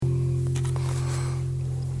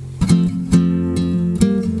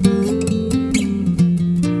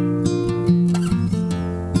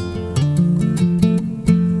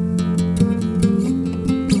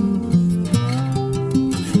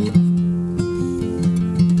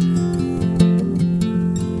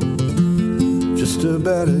Just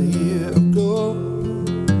about a year ago,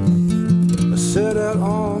 I set out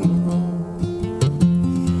on the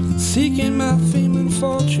road, seeking my fame and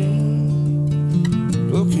fortune,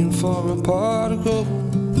 looking for a pot of gold.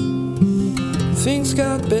 Things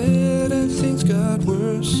got bad and things got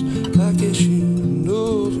worse, I guess you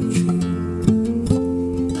know the truth.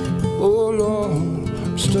 Oh Lord,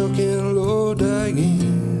 I'm stuck in Lodi again.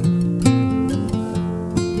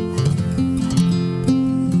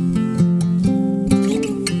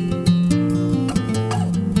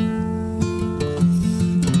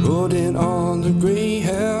 Riding on the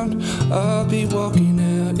Greyhound, I'll be walking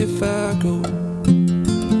out if I go.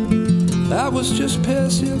 I was just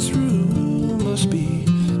passing through, must be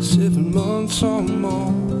 7 months or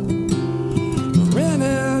more. I ran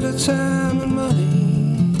out of time and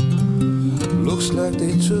money, looks like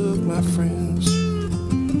they took my friends.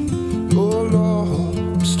 Oh Lord,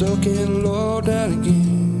 I'm stuck in Lodi again.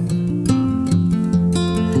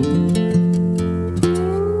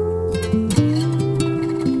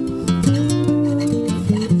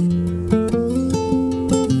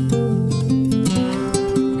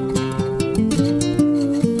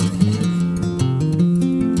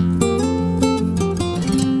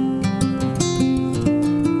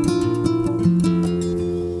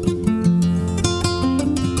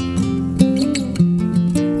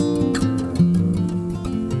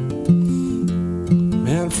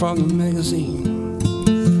 From the magazine,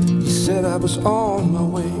 he said I was on my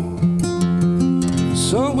way.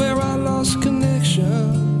 Somewhere I lost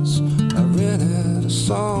connections, I ran out of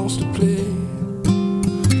songs to play.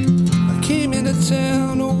 I came into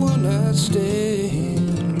town a one-night stay,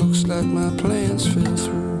 looks like my plans fell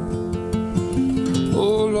through.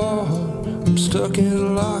 Oh Lord, I'm stuck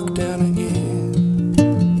in lockdown again.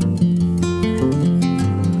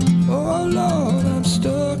 Oh Lord, I'm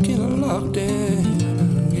stuck in a lockdown.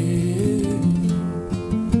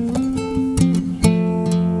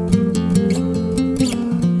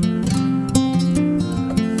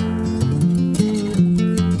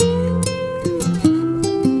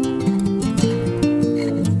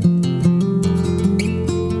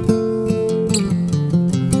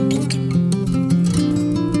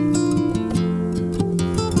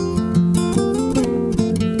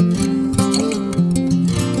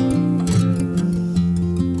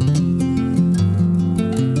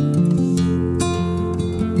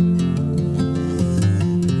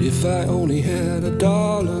 If I only had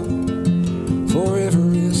 $1 for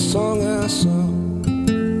every song I sung,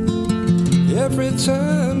 every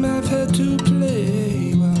time I've had to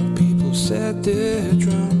play while people sat there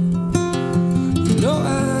drunk, you know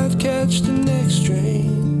I'd catch the next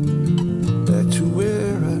train back to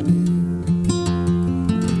where I live.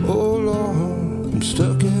 Oh Lord, I'm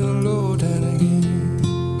stuck in a Lodi again.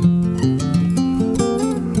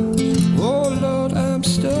 Oh Lord, I'm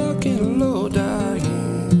stuck in a Lodi again.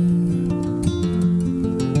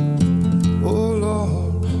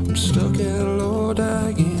 Stuck in Lodi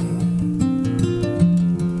again.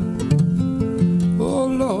 Oh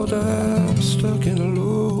Lord, I'm stuck in a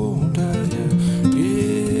Lodi again.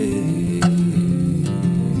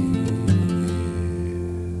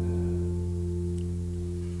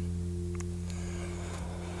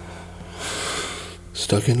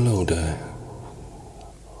 Stuck in Lodi.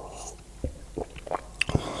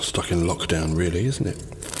 Stuck in lockdown, really, isn't it?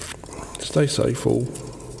 Stay safe, all.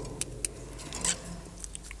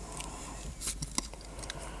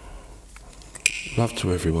 Love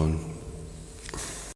to everyone.